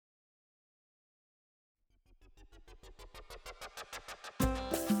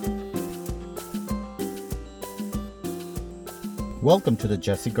Welcome to the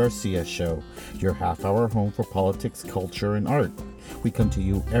Jesse Garcia Show, your half-hour home for politics, culture, and art. We come to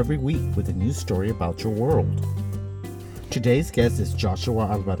you every week with a new story about your world. Today's guest is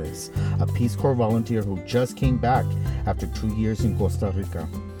Joshua Alvarez, a Peace Corps volunteer who just came back after 2 years in Costa Rica.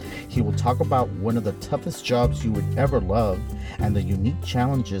 He will talk about one of the toughest jobs you would ever love and the unique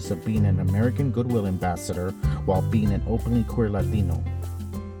challenges of being an American Goodwill Ambassador while being an openly queer Latino.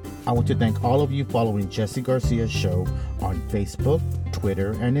 I want to thank all of you following Jesse Garcia's show on Facebook,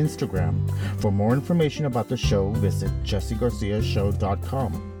 Twitter, and Instagram. For more information about the show, visit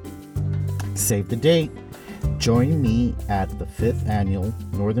jessegarciashow.com. Save the date. Join me at the 5th Annual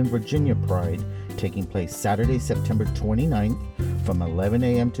Northern Virginia Pride, taking place Saturday, September 29th from 11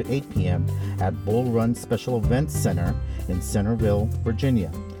 a.m. to 8 p.m. at Bull Run Special Events Center in Centerville,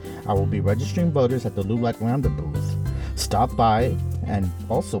 Virginia. I will be registering voters at the LULAC Lambda booth. Stop by and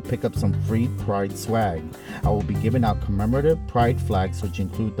also pick up some free Pride swag. I will be giving out commemorative Pride flags, which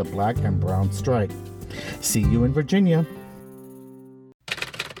include the black and brown stripe. See you in Virginia.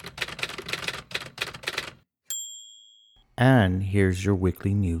 And here's your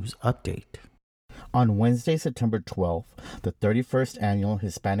weekly news update. On Wednesday, September 12th, the 31st Annual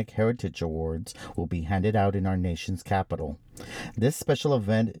Hispanic Heritage Awards will be handed out in our nation's capital. This special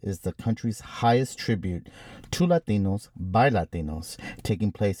event is the country's highest tribute to Latinos by Latinos,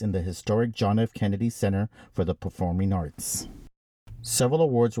 taking place in the historic John F. Kennedy Center for the Performing Arts. Several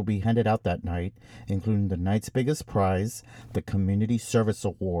awards will be handed out that night, including the night's biggest prize, the Community Service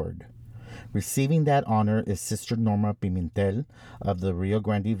Award. Receiving that honor is Sister Norma Pimentel of the Rio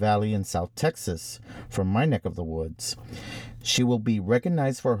Grande Valley in South Texas, from my neck of the woods. She will be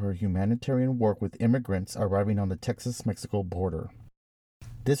recognized for her humanitarian work with immigrants arriving on the Texas-Mexico border.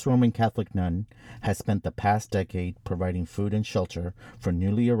 This Roman Catholic nun has spent the past decade providing food and shelter for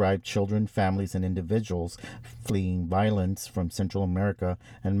newly arrived children, families, and individuals fleeing violence from Central America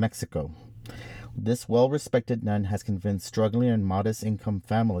and Mexico. This well-respected nun has convinced struggling and modest-income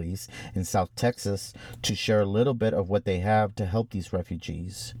families in South Texas to share a little bit of what they have to help these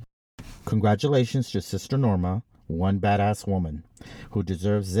refugees. Congratulations to Sister Norma, one badass woman, who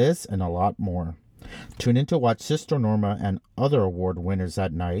deserves this and a lot more. Tune in to watch Sister Norma and other award winners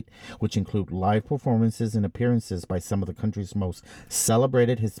that night, which include live performances and appearances by some of the country's most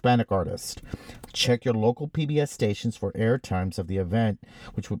celebrated Hispanic artists. Check your local PBS stations for air times of the event,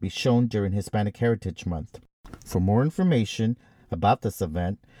 which will be shown during Hispanic Heritage Month. For more information about this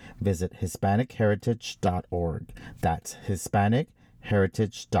event, visit hispanicheritage.org. That's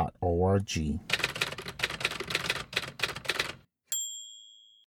hispanicheritage.org.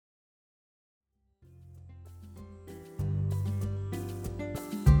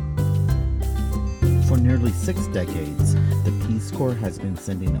 For nearly 6 decades, the Peace Corps has been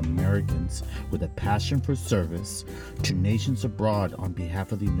sending Americans with a passion for service to nations abroad on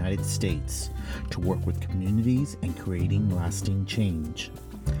behalf of the United States to work with communities and creating lasting change.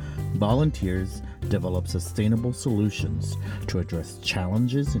 Volunteers develop sustainable solutions to address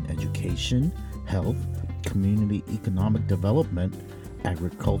challenges in education, health, community economic development,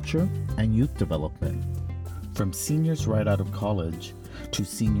 agriculture, and youth development. From seniors right out of college to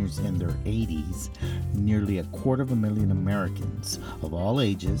seniors in their 80s, nearly 250,000 Americans of all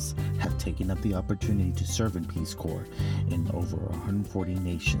ages have taken up the opportunity to serve in Peace Corps in over 140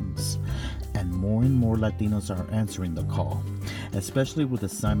 nations. And more Latinos are answering the call, especially with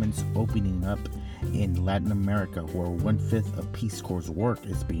assignments opening up in Latin America, where 1/5 of Peace Corps' work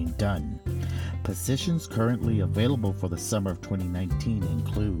is being done. Positions currently available for the summer of 2019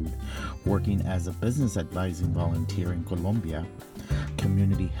 include working as a business advising volunteer in Colombia,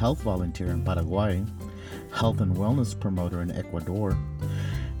 community health volunteer in Paraguay, health and wellness promoter in Ecuador,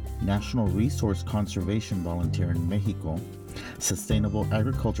 national resource conservation volunteer in Mexico, sustainable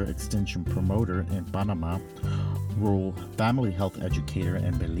agriculture extension promoter in Panama, rural family health educator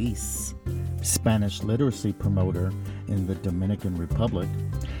in Belize, Spanish literacy promoter in the Dominican Republic,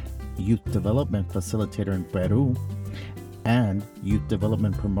 youth development facilitator in Peru, and youth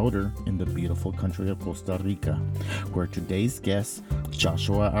development promoter in the beautiful country of Costa Rica, where today's guest,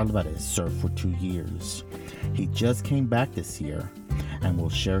 Joshua Alvarez, served for 2 years. He just came back this year and will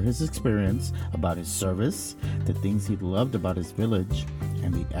share his experience about his service, the things he loved about his village,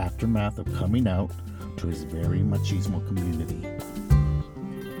 and the aftermath of coming out to his very machismo community.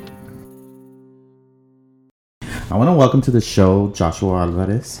 I want to welcome to the show Joshua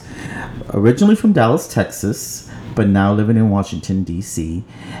Alvarez, originally from Dallas, Texas, but now living in Washington, D.C.,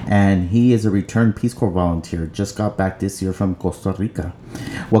 and he is a returned Peace Corps volunteer, just got back this year from Costa Rica.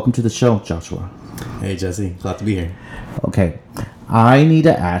 Welcome to the show, Joshua. Hey, Jesse. Glad to be here. Okay. I need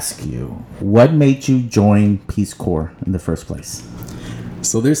to ask you, what made you join Peace Corps in the first place?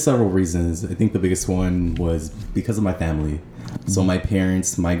 So there's several reasons. I think the biggest one was because of my family. So my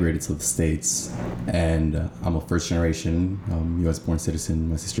parents migrated to the States, and I'm a first generation U.S. born citizen.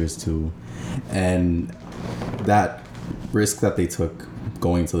 My sister is too. And that risk that they took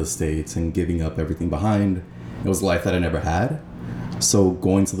going to the States and giving up everything behind, it was a life that I never had. So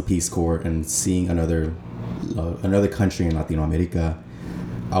going to the Peace Corps and seeing another country in Latino America,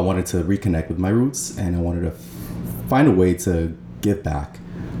 I wanted to reconnect with my roots, and I wanted to find a way to give back.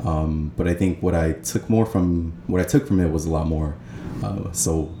 But I think what I took from it was a lot more.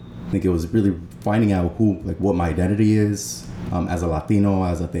 So I think it was really finding out what my identity is as a Latino,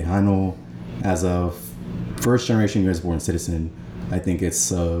 as a Tejano, as a first generation U.S. born citizen. I think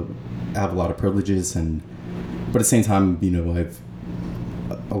it's I have a lot of privileges, but at the same time,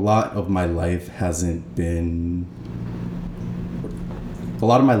 a lot of my life has been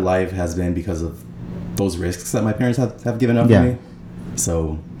because of those risks that my parents have given up for me.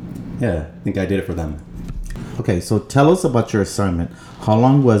 So, yeah, I think I did it for them. Okay, so tell us about your assignment. How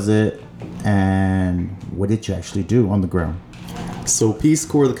long was it, and what did you actually do on the ground? So Peace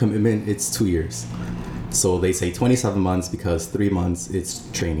Corps, the commitment, it's 2 years. So they say 27 months because 3 months it's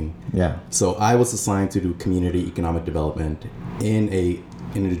training. Yeah. So I was assigned to do community economic development in an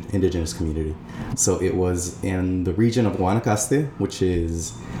indigenous community. So it was in the region of Guanacaste, which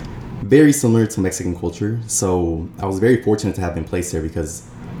is very similar to Mexican culture. So I was very fortunate to have been placed there because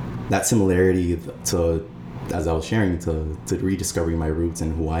that similarity to, as I was sharing, to rediscovering my roots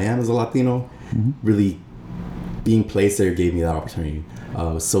and who I am as a Latino, really being placed there gave me that opportunity.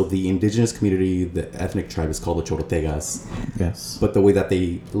 So the indigenous community, the ethnic tribe is called the Chorotegas. Yes. But the way that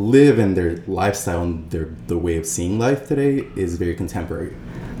they live and their lifestyle and the way of seeing life today is very contemporary.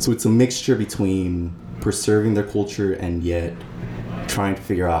 So it's a mixture between preserving their culture and yet trying to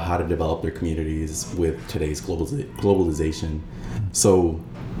figure out how to develop their communities with today's globalization. So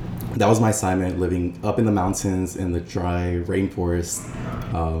that was my assignment, living up in the mountains in the dry rainforest,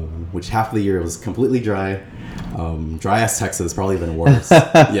 which half of the year was completely dry. Dry as Texas, probably even worse.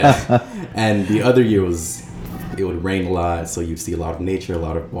 Yeah. And the other year it would rain a lot, so you see a lot of nature, a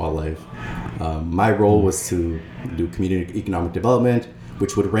lot of wildlife. My role was to do community economic development,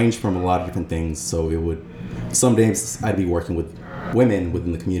 which would range from a lot of different things. So some days I'd be working with women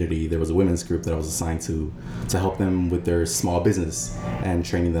within the community. There was a women's group that I was assigned to help them with their small business and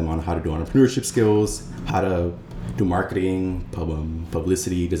training them on how to do entrepreneurship skills, how to do marketing,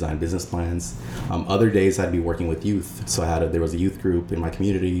 publicity, design business plans. Other days I'd be working with youth. So there was a youth group in my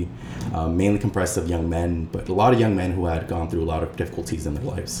community, mainly comprised of young men, but a lot of young men who had gone through a lot of difficulties in their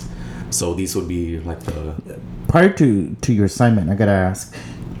lives. So these would be like the... Prior to your assignment, I gotta ask,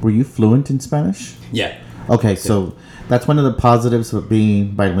 were you fluent in Spanish? Yeah. Okay, so that's one of the positives of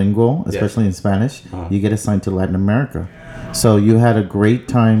being bilingual, especially in Spanish. You get assigned to Latin America. So you had a great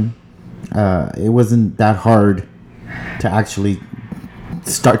time. It wasn't that hard to actually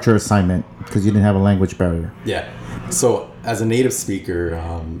start your assignment because you didn't have a language barrier. Yeah. So as a native speaker,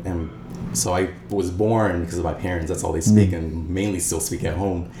 and so I was born because of my parents, that's all they speak and mainly still speak at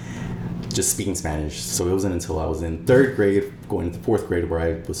home, just speaking Spanish. So it wasn't until I was in third grade, going into fourth grade, where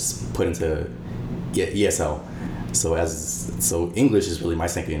I was put into ESL. So English is really my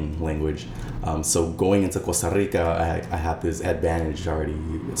second language. So going into Costa Rica, I had this advantage already.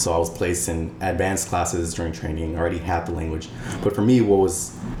 So I was placed in advanced classes during training, already had the language. But for me, what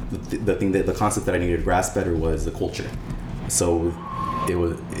was the concept that I needed to grasp better was the culture. So it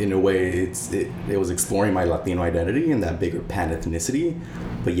was, in a way, it was exploring my Latino identity and that bigger pan-ethnicity,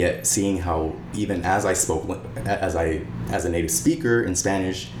 but yet seeing how even as I spoke, as a native speaker in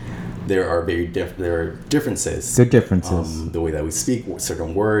Spanish, there are differences. Good differences. The way that we speak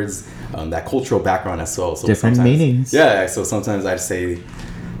certain words, that cultural background as well. So different meanings. Yeah, so sometimes I'd say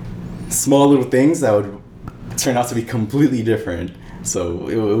small little things that would turn out to be completely different. So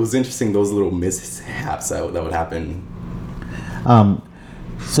it was interesting, those little mishaps that would happen.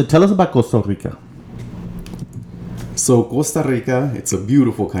 So tell us about Costa Rica. So Costa Rica, it's a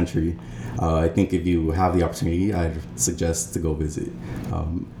beautiful country. I think if you have the opportunity, I'd suggest to go visit.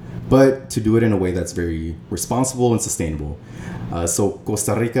 But to do it in a way that's very responsible and sustainable. So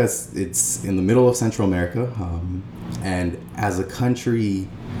Costa Rica, it's in the middle of Central America. And as a country,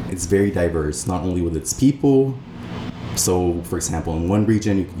 it's very diverse, not only with its people. So, for example, in one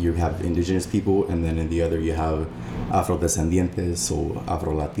region, you have indigenous people, and then in the other, you have Afrodescendientes, so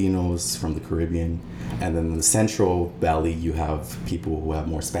Afro-Latinos from the Caribbean. And then in the Central Valley, you have people who have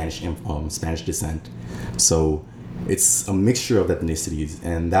more Spanish descent. So it's a mixture of ethnicities,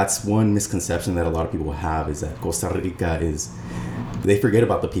 and that's one misconception that a lot of people have, is that Costa Rica is they forget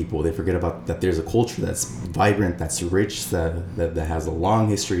about the people. They forget about that there's a culture that's vibrant, that's rich, that has a long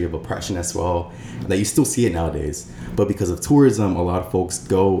history of oppression as well, that you still see it nowadays. But because of tourism, a lot of folks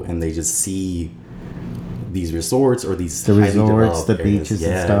go and they just see these resorts or these the highly resorts, developed the areas. beaches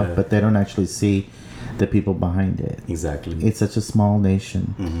and stuff, but they don't actually see the people behind it. Exactly. It's such a small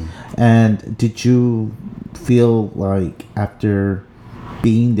nation. And did you feel like after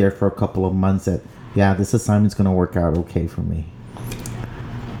being there for a couple of months that, yeah, this assignment's going to work out okay for me?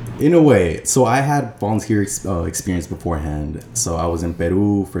 In a way. So I had volunteer experience beforehand. So I was in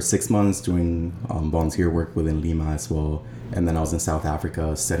Peru for 6 months doing volunteer work within Lima as well. And then I was in South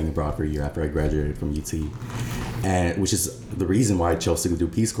Africa studying abroad for a year after I graduated from UT. And which is the reason why I chose to do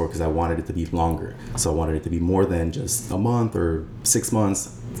Peace Corps, because I wanted it to be longer. So I wanted it to be more than just a month or 6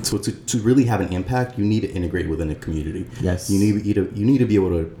 months. So to really have an impact, you need to integrate within a community. Yes. You need to be able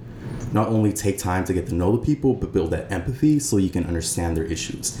to not only take time to get to know the people, but build that empathy so you can understand their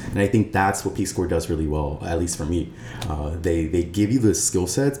issues. And I think that's what Peace Corps does really well, at least for me. They give you the skill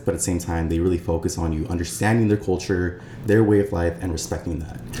sets, but at the same time, they really focus on you understanding their culture, their way of life, and respecting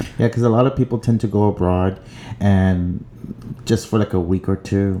that. Yeah, because a lot of people tend to go abroad and just for like a week or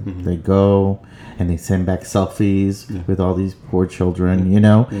two, they go and they send back selfies with all these poor children,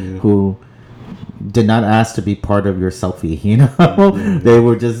 who did not ask to be part of your selfie, They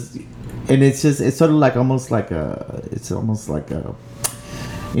were just... And it's sort of like almost like a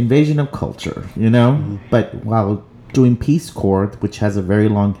invasion of culture, But while doing Peace Corps, which has a very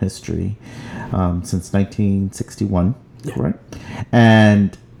long history, since 1961, correct?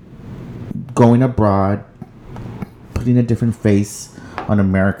 And going abroad, putting a different face on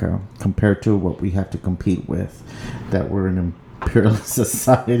America compared to what we have to compete with, that we're an imperialist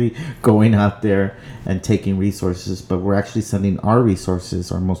society going out there and taking resources, but we're actually sending our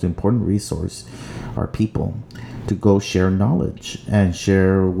resources, our most important resource, our people, to go share knowledge and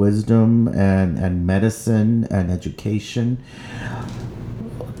share wisdom and medicine and education.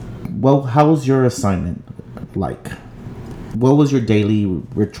 Well, how was your assignment like? What was your daily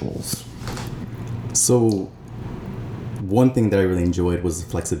rituals? So one thing that I really enjoyed was the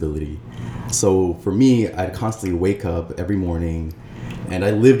flexibility. So for me, I'd constantly wake up every morning, and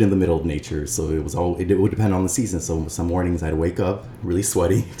I lived in the middle of nature, so it would depend on the season. So some mornings I'd wake up really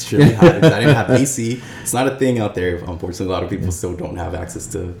sweaty, extremely hot, because I didn't have AC. It's not a thing out there. Unfortunately, a lot of people still don't have access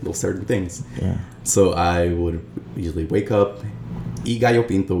to those certain things. Yeah. So I would usually wake up, eat gallo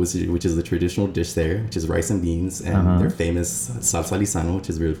pinto, which is the traditional dish there, which is rice and beans, and their famous salsa lisano, which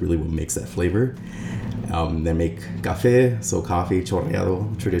is really what makes that flavor. They make café, so coffee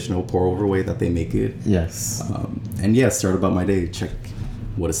chorreado, traditional pour-over way that they make it. Yes. And yeah, start about my day, check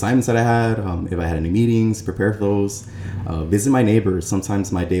what assignments that I had, if I had any meetings, prepare for those, visit my neighbors.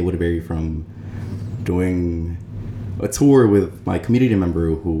 Sometimes my day would vary from doing a tour with my community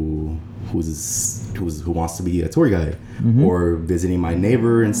member who wants to be a tour guide, or visiting my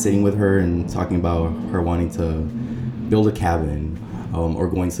neighbor and sitting with her and talking about her wanting to build a cabin, or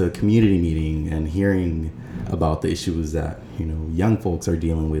going to a community meeting and hearing about the issues that young folks are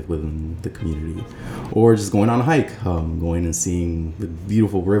dealing with within the community, or just going on a hike, going and seeing the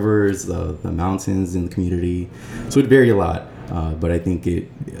beautiful rivers, the mountains in the community. So it varied a lot, but I think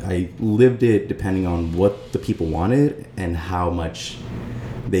I lived it depending on what the people wanted and how much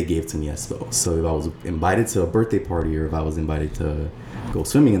they gave to me as well. So if I was invited to a birthday party, or if I was invited to go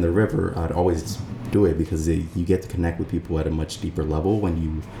swimming in the river, I'd always do it, because you get to connect with people at a much deeper level when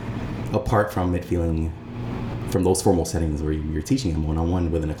you, apart from it feeling from those formal settings where you're teaching them one-on-one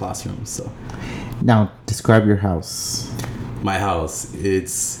within a classroom. So now describe your house. My house,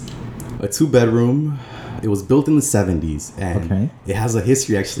 it's a 2-bedroom. It was built in the 70s, and it has a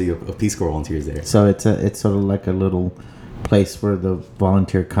history actually of Peace Corps volunteers there. So it's sort of like a little place where the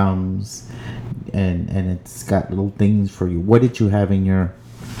volunteer comes, and it's got little things for you. What did you have in your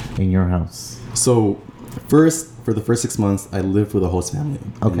house? So for the first 6 months, I lived with a host family.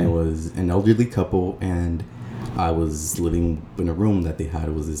 Okay. And it was an elderly couple, and I was living in a room that they had.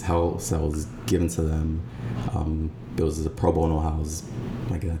 It was this house that was given to them. It was a pro bono house,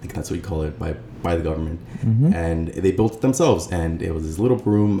 like I think that's what you call it, by the government. And they built it themselves. And it was this little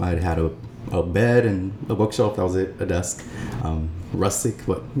room. I had a bed and a bookshelf. That was it. A desk. Rustic,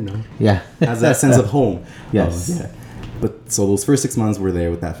 but yeah, has that sense of home. Yes. Yeah. But so those first 6 months were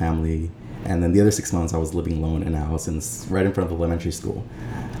there with that family. And then the other 6 months I was living alone in a house right in front of the elementary school.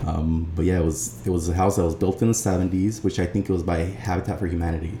 But yeah, it was a house that was built in the 70s, which I think it was by Habitat for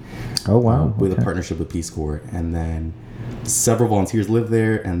Humanity. Oh wow! With a partnership with Peace Corps, and then several volunteers lived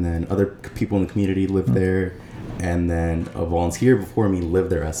there, and then other people in the community lived there, and then a volunteer before me lived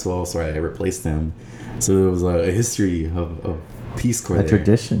there as well. So I replaced him. So there was a history of Peace Corps. A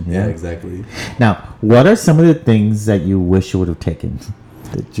tradition, yeah. Exactly. Now, what are some of the things that you wish you would have taken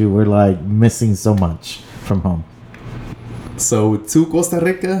that you were like missing so much from home? So to Costa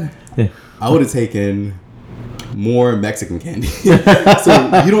Rica, Yeah. I would have taken more Mexican candy.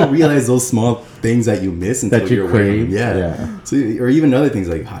 So you don't realize those small things that you miss until That you you're away from crave, them. yeah. So, or even other things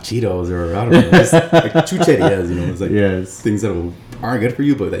like hot Cheetos or I don't know, just like chucherías, it's like Yes. things that aren't good for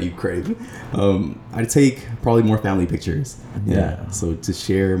you but that you crave. I'd take probably more family pictures. Yeah. So to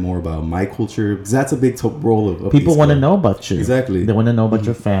share more about my culture, because that's a big role of People Peace want to Corps. know about you. Exactly. They want to know about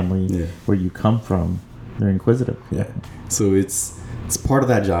your family, Yeah. where you come from. They're inquisitive. Yeah. So it's part of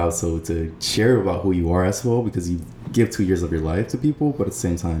that job. So to share about who you are as well, because you give 2 years of your life to people, but at the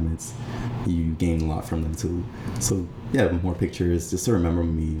same time, it's you gain a lot from them too. So yeah, more pictures just to remember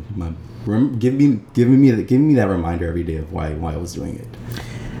me. Giving me that reminder every day of why I was doing it.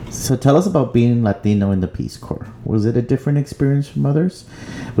 So tell us about being Latino in the Peace Corps. Was it a different experience from others?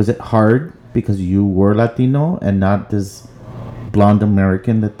 Was it hard because you were Latino and not this blonde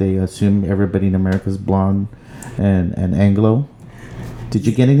American that they assume everybody in America is blonde and Anglo? Did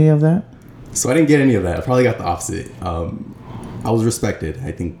you get any of that? So I didn't get any of that. I probably got the opposite. I was respected,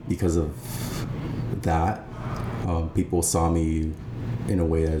 I think, because of that. People saw me in a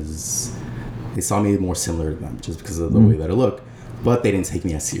way as they saw me more similar to them just because of the way that I look. But they didn't take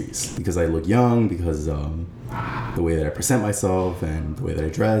me as serious because I look young, because the way that I present myself and the way that I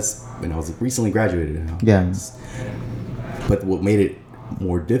dress. And I was recently graduated. Yeah. But what made it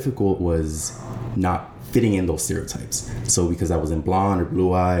more difficult was not fitting in those stereotypes. So because I wasn't blonde or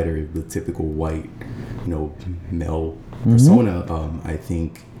blue-eyed or the typical white, male persona, I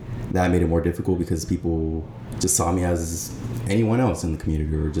think that made it more difficult because people just saw me as anyone else in the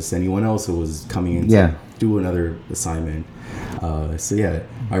community or just anyone else who was coming in to do another assignment. So yeah,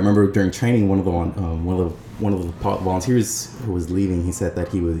 I remember during training, one of the volunteers who was leaving, he said that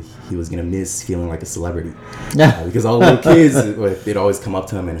he was gonna miss feeling like a celebrity. Because all the little kids, they'd always come up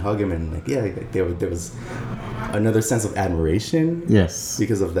to him and hug him, and there was another sense of admiration. Yes.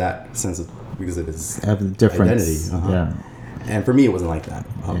 Because of that sense of his difference. identity. Yeah. And for me, it wasn't like that.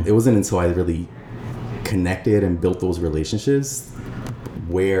 It wasn't until I really connected and built those relationships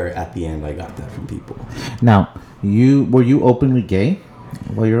where at the end I got that from people. Now, were you openly gay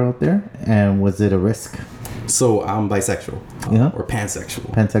while you're out there, and was it a risk? So I'm bisexual, or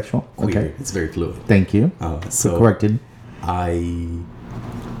pansexual. Pansexual. Queer. Okay. It's very fluid. Thank you. So corrected.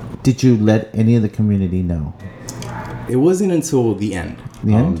 Did you let any of the community know? It wasn't until the end,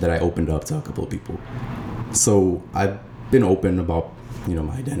 end? that I opened up to a couple of people. So I've been open about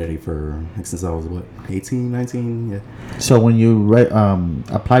my identity since I was 18, 19. Yeah. So when you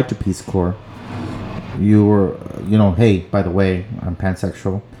applied to Peace Corps, you were hey, by the way, I'm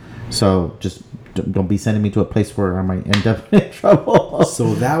pansexual, so just don't be sending me to a place where I might end up in trouble.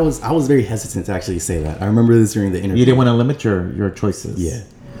 So I was very hesitant to actually say that. I remember this during the interview. You didn't want to limit your choices.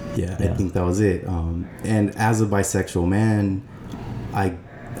 Yeah, I think that was it. And as a bisexual man,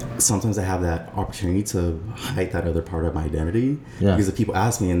 sometimes I have that opportunity to hide that other part of my identity. Yeah. Because if people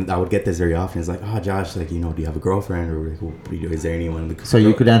ask me, and I would get this very often, it's like, oh, Josh, do you have a girlfriend, or is there anyone? So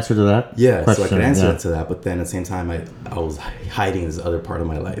you could answer to that? Yeah, question. So I could answer to that, but then at the same time, I was hiding this other part of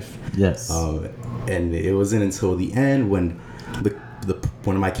my life. Yes. And it wasn't until the end when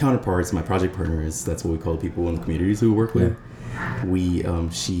one of my counterparts, my project partners, that's what we call the people in the communities who we work with.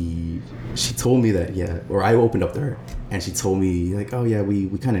 She told me that or I opened up to her and she told me like, oh yeah, we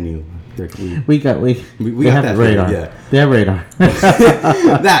kind of knew. We got that radar. Yeah, they have radar.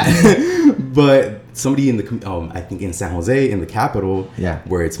 That, but somebody in the I think in San Jose, in the capital,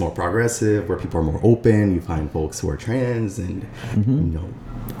 where it's more progressive, where people are more open. You find folks who are trans and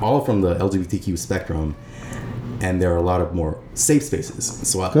all from the LGBTQ spectrum. And there are a lot of more safe spaces.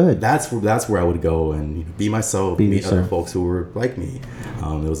 So that's where I would go and be myself, meet other folks who were like me.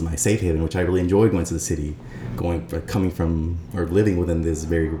 It was my safe haven, which I really enjoyed going to the city, coming from or living within this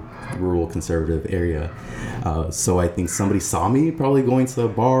very rural conservative area. So I think somebody saw me probably going to a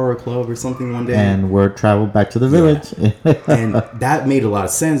bar or a club or something one day. And word traveled back to the village. And that made a lot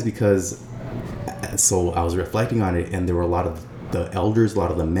of sense because so I was reflecting on it, and there were a lot of the elders, a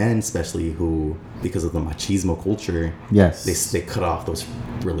lot of the men especially, who, because of the machismo culture, they cut off those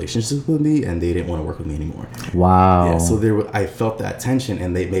relationships with me and they didn't want to work with me anymore. Wow. Yeah, so I felt that tension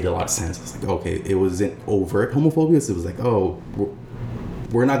and they made a lot of sense. I was like, okay, it wasn't overt homophobia, so it was like, oh,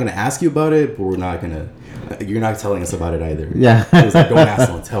 we're not going to ask you about it, but you're not telling us about it either. Yeah. It was like, don't ask,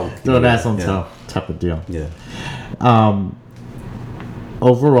 don't tell. Don't ask, don't tell type of deal. Yeah.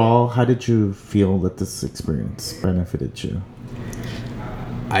 Overall, how did you feel that this experience benefited you?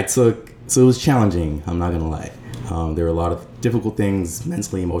 So it was challenging, I'm not gonna lie. There were a lot of difficult things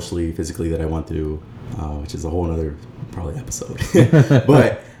mentally, emotionally, physically that I went through, which is a whole other probably episode.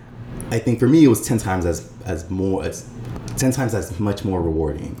 But I think for me it was 10 times as much more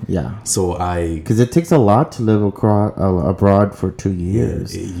rewarding. Yeah. So because it takes a lot to live abroad for 2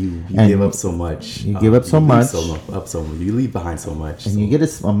 years. You give up so much. You give up so much. You leave behind so much. And you get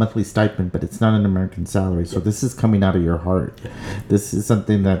a monthly stipend, but it's not an American salary. So this is coming out of your heart. Yeah. This is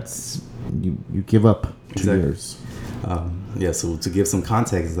something that's you give up 2 years. So to give some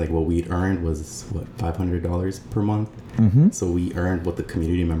context, like what we earned was $500 per month. Mm-hmm. So we earned what the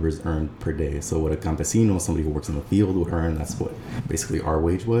community members earned per day. So what a campesino, somebody who works in the field, would earn, that's what basically our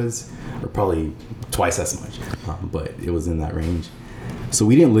wage was, or probably twice as much, but it was in that range. So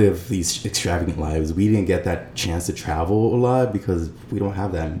we didn't live these extravagant lives. We didn't get that chance to travel a lot because we don't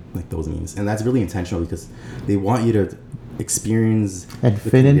have that, like those means. And that's really intentional because they want you to experience and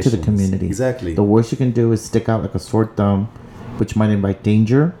fit into the community. Exactly. The worst you can do is stick out like a sore thumb, which might invite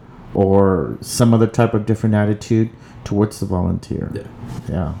danger or some other type of different attitude towards the volunteer.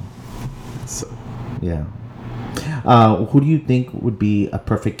 Yeah. So. Yeah. Who do you think would be a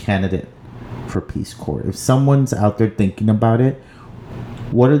perfect candidate for Peace Corps? If someone's out there thinking about it,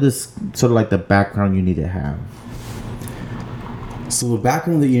 what are sort of like the background you need to have? So the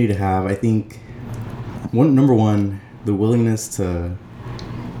background that you need to have, I think, number one, the willingness to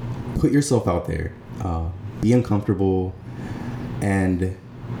put yourself out there, be uncomfortable, and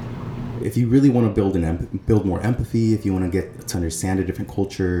if you really want to build more empathy, if you want to get to understand a different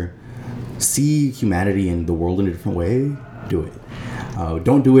culture, see humanity in the world in a different way, do it.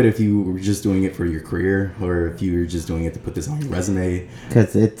 Don't do it if you were just doing it for your career or if you were just doing it to put this on your resume.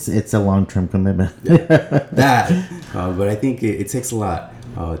 Because it's a long-term commitment. But I think it takes a lot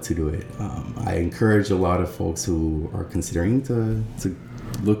to do it. I encourage a lot of folks who are considering to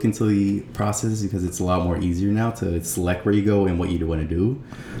look into the process because it's a lot more easier now to select where you go and what you want to do.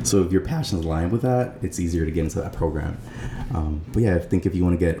 So if your passion is aligned with that, it's easier to get into that program. But yeah, I think if you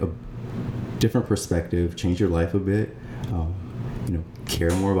want to get a different perspective, change your life a bit,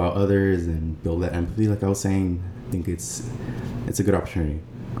 care more about others and build that empathy, like I was saying, I think it's a good opportunity.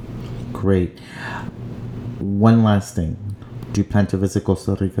 Great. One last thing. Do you plan to visit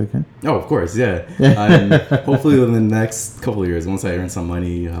Costa Rica again? Oh, of course, yeah. And hopefully in the next couple of years, once I earn some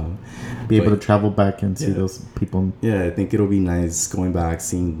money. Be able to travel back and see those people. Yeah, I think it'll be nice going back,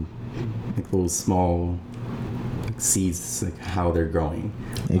 seeing like those small seeds, like how they're growing.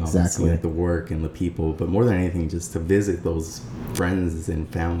 Exactly. Like the work and the people, but more than anything, just to visit those friends and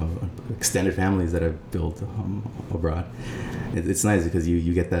extended families that I've built abroad. It's nice because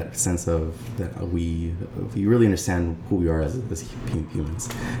you get that sense of that we really understand who we are as humans.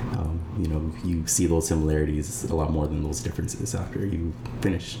 You see those similarities a lot more than those differences after you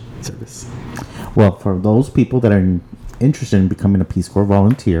finish service. Well, for those people that are interested in becoming a Peace Corps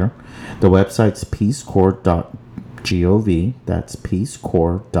volunteer, the website's peacecorps.gov. That's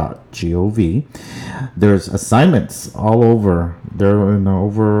peacecorps.gov. There's assignments all over. They're in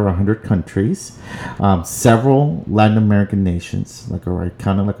over 100 countries, several Latin American nations,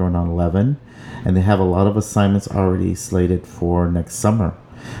 counted like around 11, and they have a lot of assignments already slated for next summer.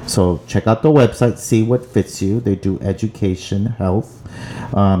 So check out the website, see what fits you. They do education, health,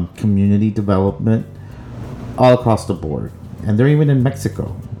 community development, all across the board, and they're even in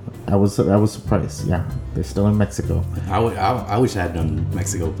Mexico. I was surprised. Yeah, they're still in Mexico. I wish I had done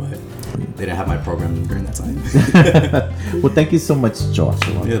Mexico, but they didn't have my program during that time. Well, thank you so much,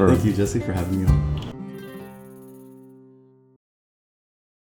 Joshua. Thank you, Jesse, for having me on.